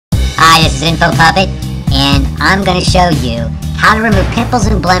Hi, this is Infopuppet, and I'm going to show you how to remove pimples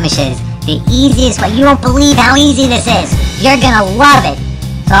and blemishes the easiest way. You won't believe how easy this is. You're going to love it.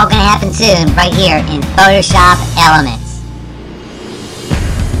 It's all going to happen soon right here in Photoshop Elements.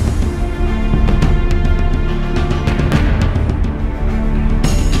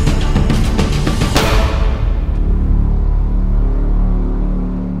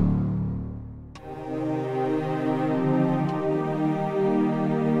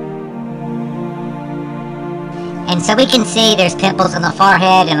 And so we can see there's pimples on the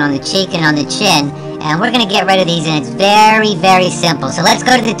forehead and on the cheek and on the chin, and we're going to get rid of these, and it's very, very simple. So let's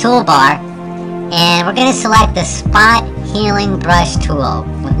go to the toolbar, and we're going to select the Spot Healing Brush tool,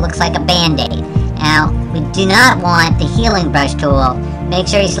 what looks like a band-aid. Now, we do not want the Healing Brush tool. Make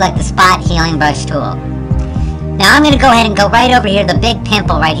sure you select the Spot Healing Brush tool. Now I'm going to go ahead and go right over here, the big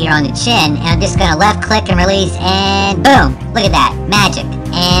pimple right here on the chin, and I'm just going to left click and release, and boom, look at that, magic,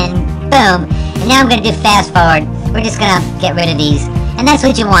 and boom. And now I'm going to do fast forward. We're just going to get rid of these. And that's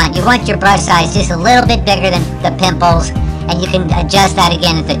what you want. You want your brush size just a little bit bigger than the pimples. And you can adjust that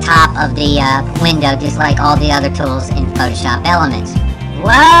again at the top of the window, just like all the other tools in Photoshop Elements.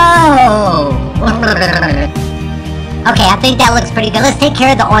 Whoa! Okay, I think that looks pretty good. Let's take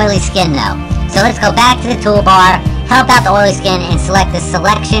care of the oily skin though. So let's go back to the toolbar, help out the oily skin, and select the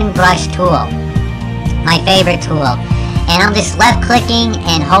Selection Brush tool. My favorite tool. And I'm just left clicking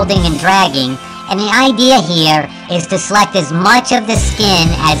and holding and dragging. And the idea here is to select as much of the skin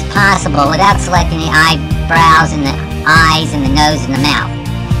as possible without selecting the eyebrows and the eyes and the nose and the mouth.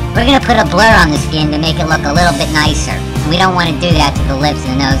 We're going to put a blur on the skin to make it look a little bit nicer. And we don't want to do that to the lips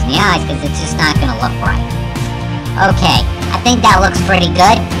and the nose and the eyes because it's just not going to look right. Okay, I think that looks pretty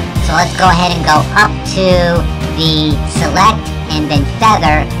good. So let's go ahead and go up to the select and then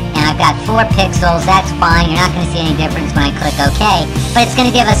feather. And I've got 4 pixels, that's fine, you're not going to see any difference when I click OK, but it's going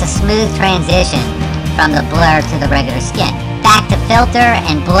to give us a smooth transition from the blur to the regular skin. Back to filter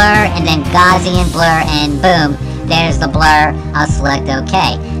and blur, and then Gaussian blur, and boom, there's the blur. I'll select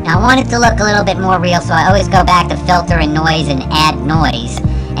OK. Now I want it to look a little bit more real, so I always go back to filter and noise and add noise.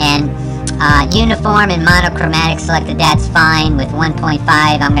 And uniform and monochromatic selected, that's fine. With 1.5,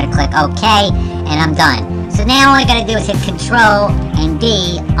 I'm going to click OK, and I'm done. So now all I gotta do is hit Control and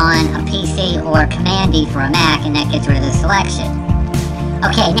D on a PC or Command D for a Mac, and that gets rid of the selection.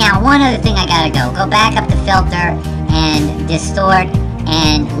 Okay, now one other thing I gotta go. Go back up to Filter and Distort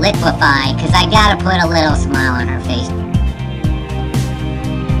and Liquify, because I gotta put a little smile on her face.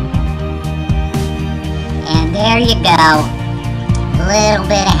 And there you go. A little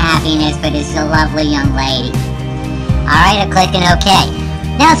bit of happiness, but it's a lovely young lady. Alright, I'm clicking OK.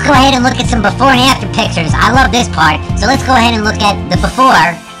 Now let's go ahead and look at some before and after pictures. I love this part, so let's go ahead and look at the before.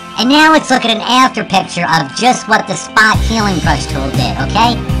 And now let's look at an after picture of just what the Spot Healing Brush tool did,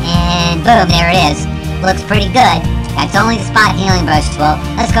 okay? And boom, there it is. Looks pretty good. That's only the Spot Healing Brush tool.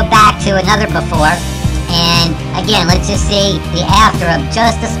 Let's go back to another before. And again, let's just see the after of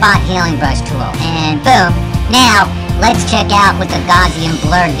just the Spot Healing Brush tool. And boom. Now, let's check out what the Gaussian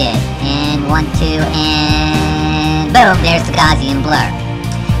blur did. And 1, 2, and boom, there's the Gaussian blur.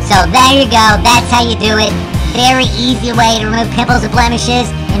 So there you go, that's how you do it. Very easy way to remove pimples and blemishes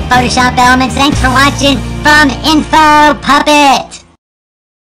in Photoshop Elements. Thanks for watching from Infopuppet.